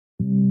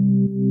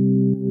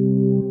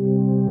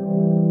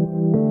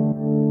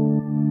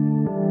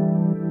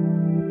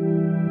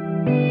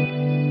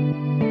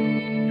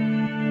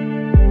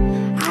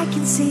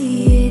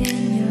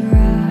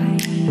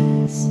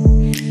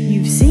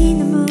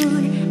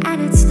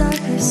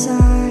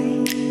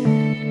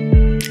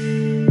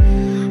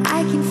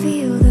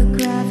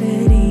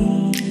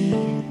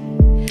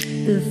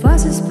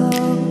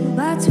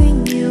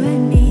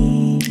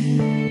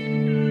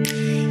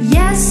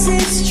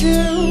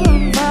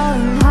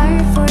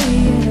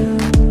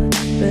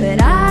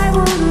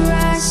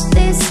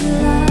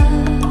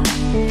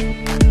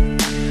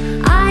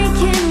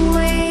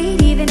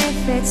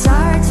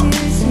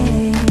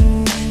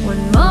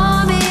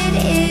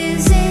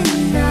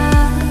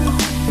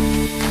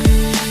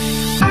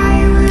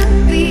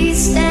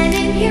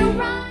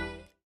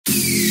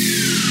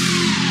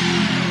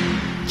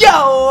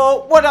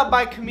What up,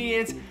 my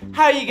comedians?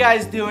 How you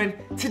guys doing?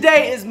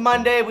 Today is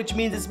Monday, which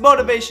means it's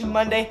Motivation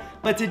Monday,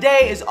 but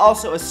today is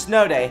also a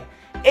snow day.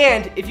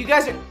 And if you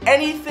guys are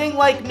anything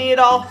like me at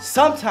all,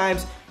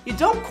 sometimes you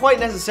don't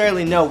quite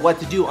necessarily know what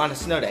to do on a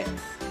snow day.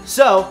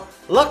 So,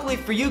 luckily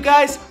for you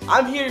guys,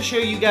 I'm here to show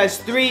you guys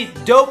 3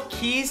 dope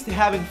keys to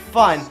having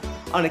fun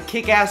on a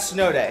kick-ass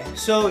snow day.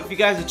 So if you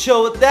guys are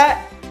chill with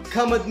that,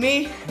 come with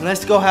me and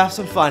let's go have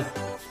some fun.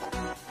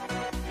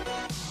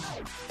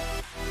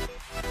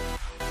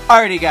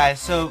 Alrighty guys,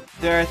 so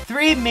there are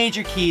 3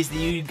 major keys that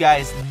you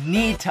guys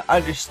need to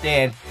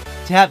understand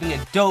to having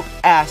a dope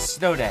ass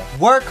snow day.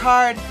 Work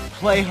hard,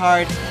 play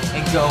hard,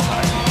 and go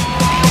hard.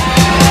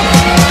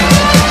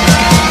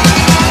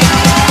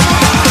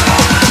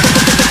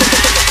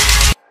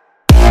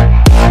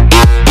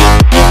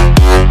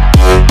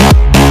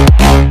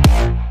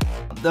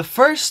 The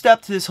first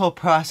step to this whole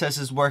process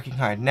is working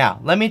hard. Now,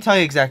 let me tell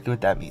you exactly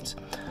what that means.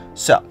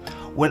 So,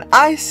 when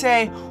I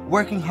say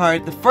working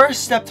hard, the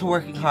first step to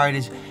working hard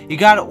is you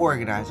gotta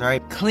organize,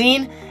 alright?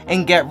 Clean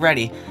and get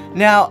ready.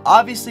 Now,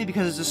 obviously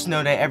because it's a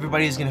snow day,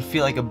 everybody's gonna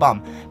feel like a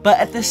bum. But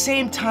at the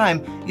same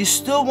time, you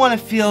still wanna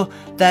feel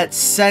that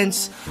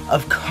sense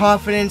of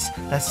confidence,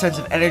 that sense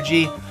of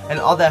energy, and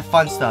all that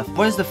fun stuff.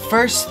 What is the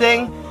first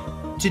thing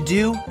to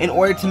do in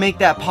order to make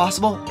that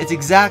possible? It's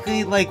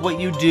exactly like what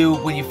you do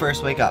when you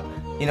first wake up.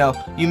 You know,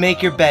 you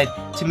make your bed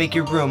to make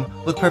your room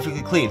look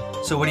perfectly clean.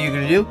 So what are you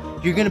gonna do?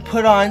 You're gonna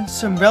put on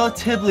some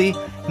relatively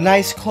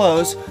nice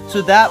clothes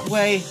so that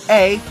way,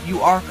 A, you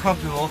are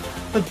comfortable,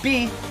 but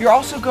B, you're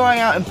also going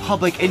out in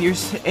public and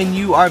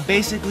you are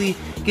basically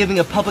giving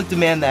a public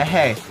demand that,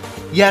 hey,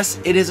 yes,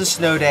 it is a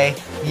snow day.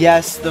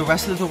 Yes, the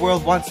rest of the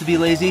world wants to be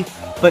lazy,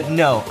 but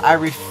no, I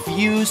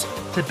refuse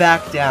to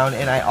back down,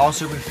 and I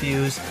also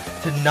refuse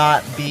to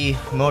not be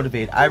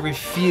motivated. I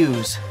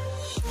refuse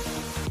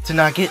to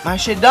not get my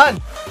shit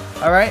done.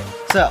 Alright,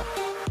 so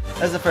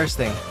that's the first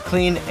thing.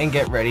 Clean and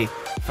get ready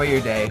for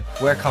your day.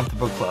 Wear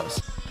comfortable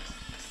clothes.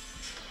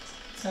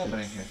 What's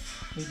happening here?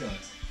 What are you doing?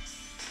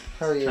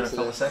 How are you trying to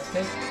fill a sex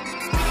tape?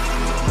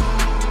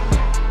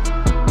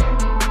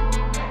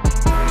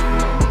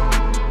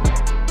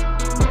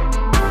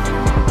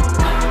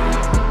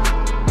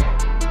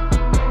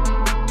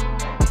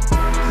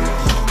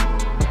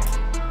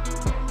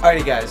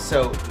 Alrighty guys,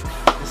 so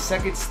the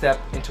second step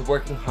into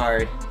working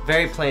hard,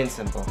 very plain and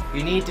simple.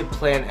 You need to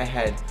plan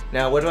ahead.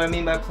 Now, what do I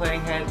mean by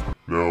planning ahead?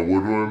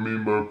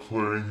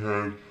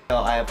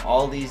 I have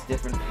all these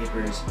different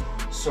papers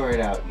sorted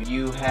out.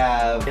 You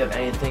have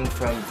anything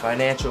from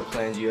financial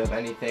plans, you have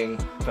anything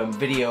from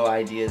video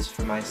ideas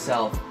for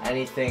myself,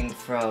 anything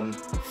from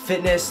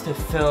fitness to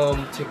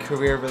film to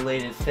career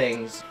related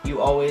things.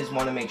 You always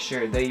want to make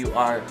sure that you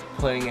are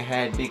planning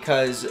ahead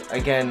because,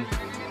 again,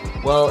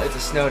 well, it's a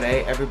snow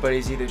day.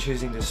 Everybody's either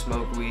choosing to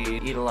smoke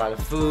weed, eat a lot of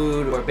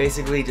food, or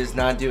basically just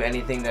not do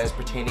anything that is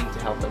pertaining to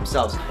help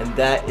themselves. And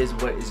that is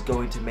what is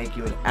going to make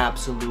you an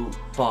absolute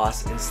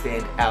boss and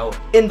stand out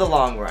in the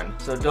long run.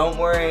 So don't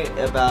worry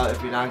about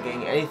if you're not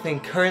getting anything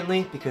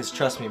currently, because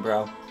trust me,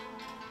 bro,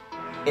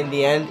 in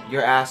the end,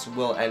 your ass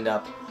will end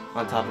up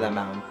on top of that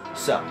mountain.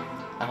 So,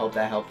 I hope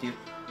that helped you.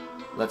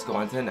 Let's go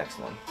on to the next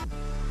one.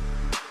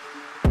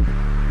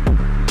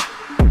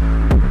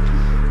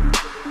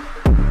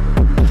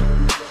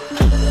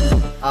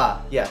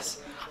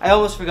 Yes, I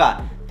almost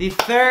forgot. The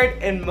third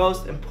and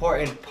most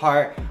important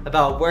part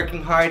about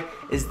working hard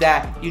is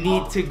that you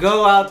need to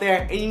go out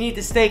there and you need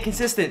to stay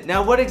consistent.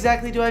 Now, what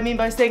exactly do I mean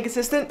by staying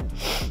consistent?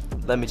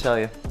 Let me tell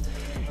you.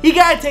 You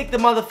gotta take the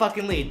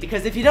motherfucking lead,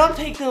 because if you don't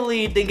take the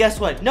lead, then guess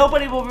what?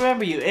 Nobody will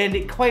remember you,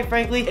 and quite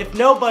frankly, if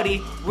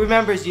nobody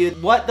remembers you,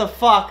 what the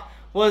fuck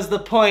was the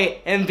point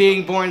in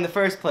being born in the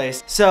first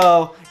place?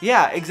 So,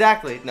 yeah,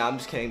 exactly. No, I'm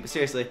just kidding, but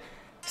seriously.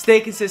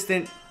 Stay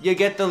consistent, you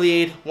get the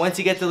lead. Once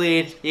you get the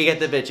lead, you get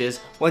the bitches.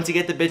 Once you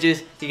get the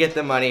bitches, you get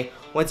the money.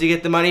 Once you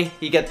get the money,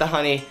 you get the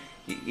honey.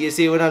 You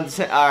see what I'm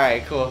saying?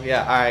 Alright, cool.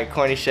 Yeah, alright,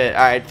 corny shit.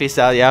 Alright, peace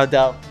out. Yo,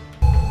 dope.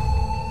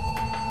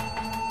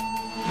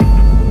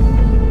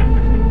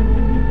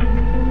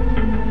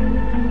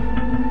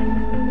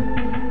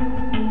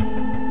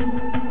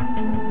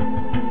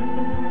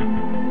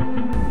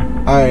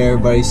 Alright,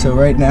 everybody, so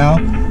right now,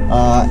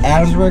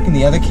 Adam's working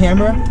the other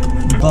camera.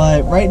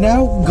 But right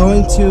now,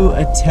 going to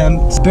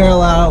attempt to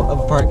barrel out of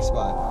a parking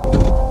spot.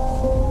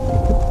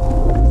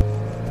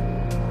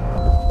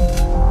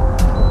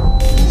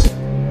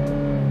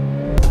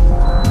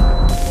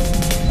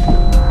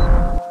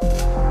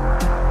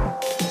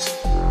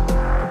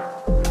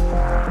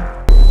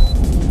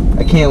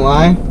 I can't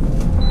lie,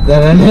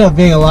 that ended up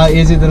being a lot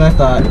easier than I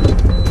thought.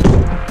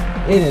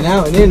 In and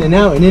out, and in and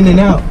out, and in and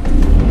out.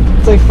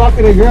 It's like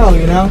fucking a girl,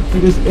 you know?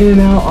 You're just in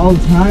and out all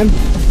the time.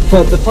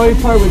 But the funny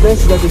part with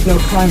this is that there's no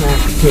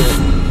climax to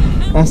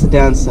it. That's the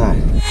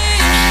downside.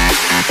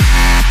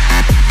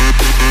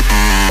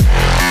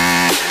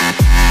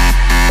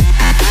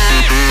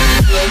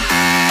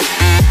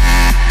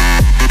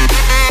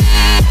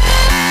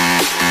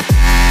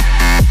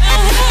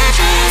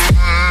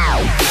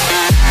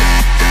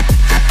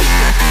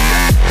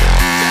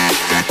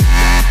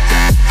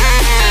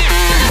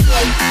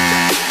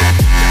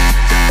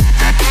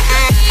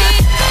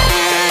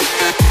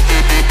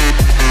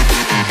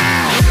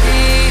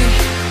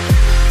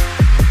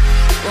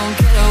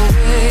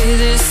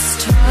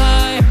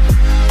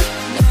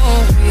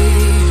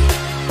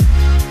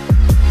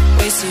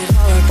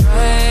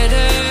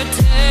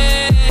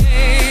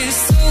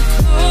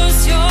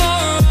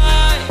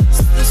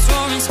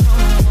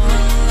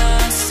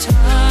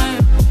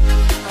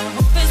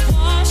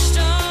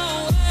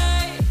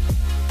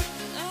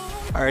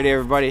 Alrighty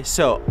everybody,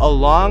 so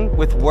along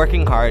with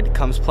working hard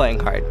comes playing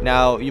hard.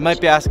 Now you might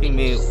be asking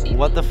me,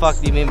 what the fuck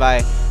do you mean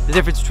by the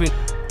difference between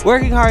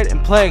working hard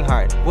and playing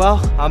hard? Well,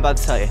 I'm about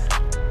to tell you.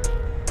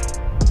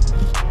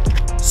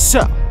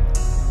 So,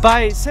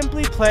 by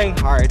simply playing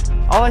hard,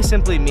 all I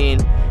simply mean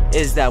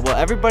is that while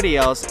everybody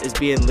else is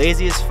being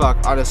lazy as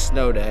fuck on a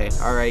snow day,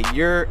 alright,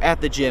 you're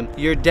at the gym,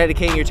 you're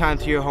dedicating your time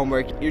to your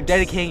homework, you're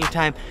dedicating your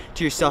time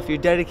to yourself, you're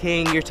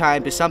dedicating your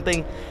time to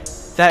something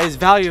that is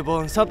valuable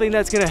and something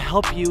that's gonna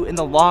help you in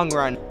the long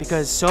run,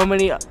 because so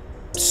many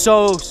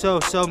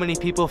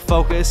people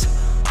focus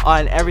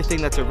on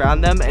everything that's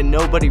around them and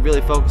nobody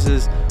really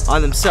focuses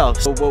on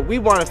themselves. So what we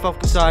want to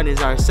focus on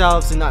is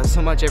ourselves and not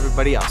so much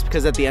everybody else,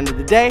 because at the end of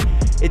the day,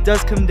 it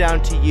does come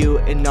down to you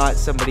and not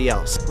somebody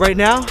else. Right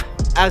now,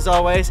 as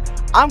always,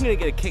 I'm gonna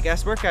get a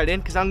kick-ass workout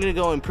in because I'm gonna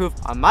go improve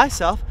on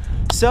myself.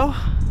 So,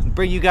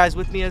 bring you guys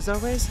with me as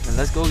always, and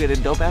let's go get a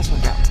dope-ass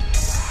workout.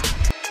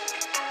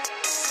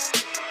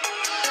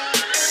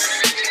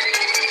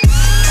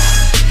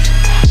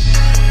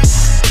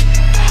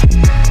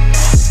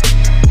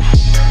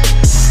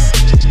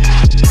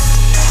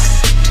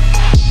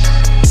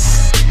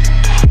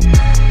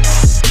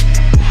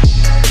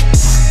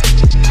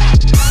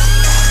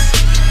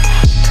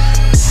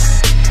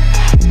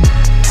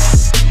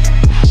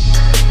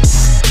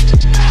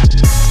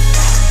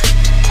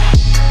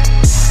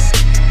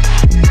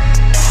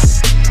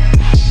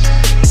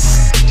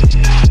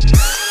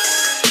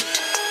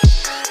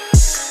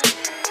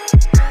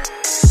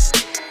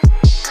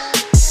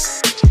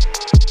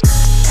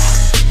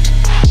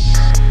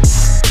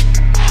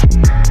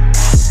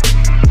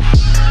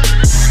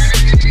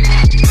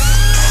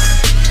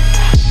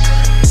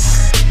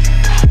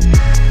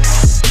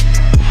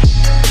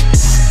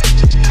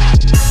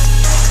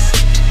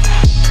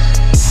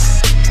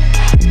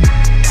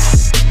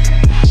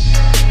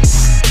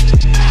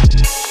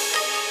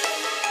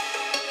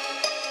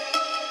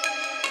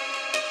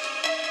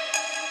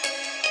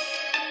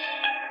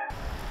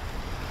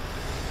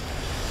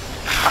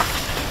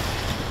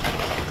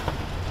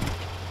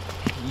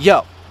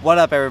 Yo, what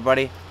up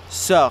everybody?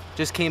 So,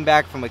 just came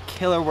back from a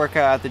killer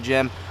workout at the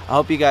gym. I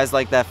hope you guys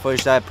like that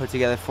footage that I put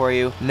together for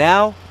you.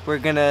 Now, we're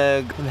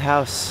gonna go in the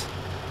house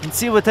and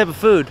see what type of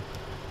food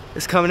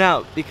is coming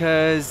out,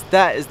 because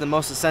that is the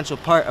most essential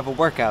part of a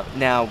workout.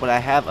 Now, what I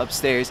have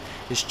upstairs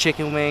is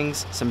chicken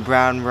wings, some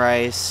brown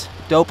rice,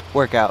 dope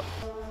workout.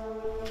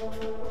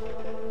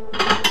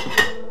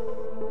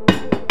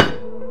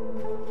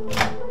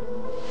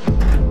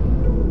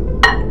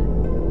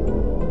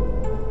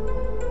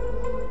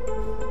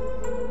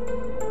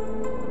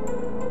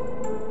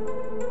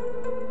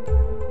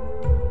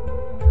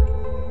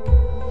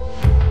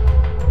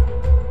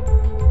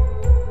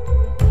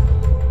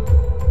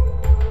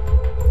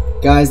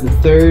 Guys, the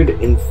third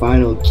and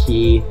final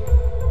key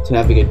to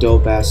having a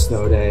dope-ass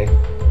snow day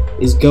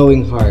is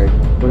going hard.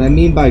 What I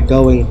mean by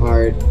going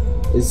hard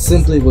is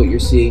simply what you're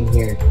seeing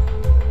here.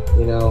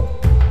 You know,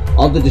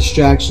 all the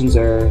distractions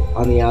are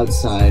on the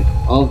outside.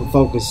 All the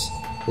focus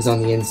is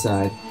on the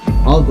inside.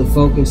 All the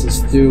focus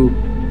is through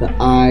the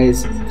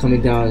eyes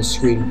coming down on the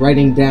screen,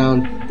 writing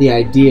down the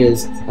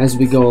ideas as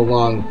we go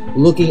along,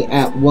 looking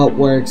at what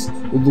works,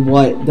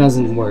 what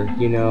doesn't work,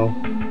 you know.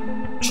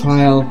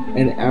 Trial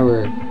and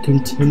error,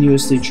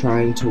 continuously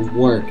trying to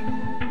work.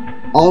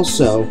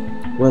 Also,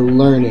 we're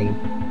learning,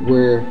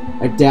 we're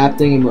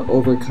adapting, and we're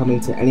overcoming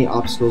to any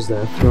obstacles that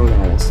are thrown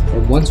at us.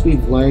 And once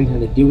we've learned how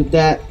to do with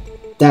that,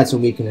 that's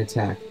when we can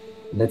attack.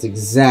 And that's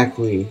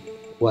exactly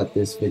what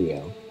this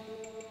video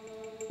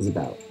is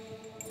about.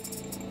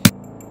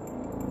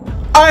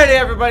 Alright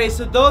everybody,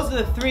 so those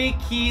are the 3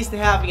 keys to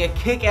having a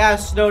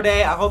kick-ass snow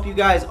day. I hope you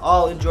guys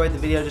all enjoyed the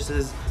video just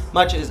as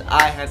much as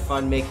I had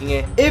fun making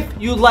it. If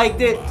you liked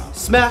it,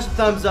 smash the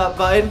thumbs up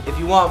button. If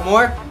you want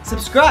more,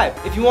 subscribe.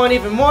 If you want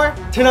even more,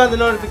 turn on the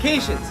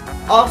notifications.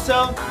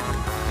 Also,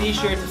 be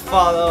sure to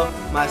follow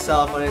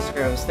myself on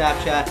Instagram and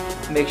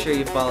Snapchat. Make sure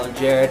you follow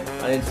Jared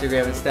on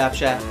Instagram and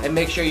Snapchat. And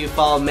make sure you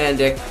follow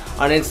Mandic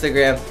on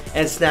Instagram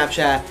and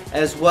Snapchat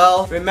as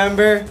well.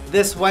 Remember,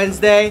 this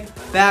Wednesday,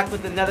 back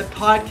with another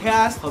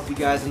podcast. Hope you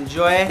guys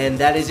enjoy it. And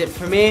that is it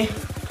for me.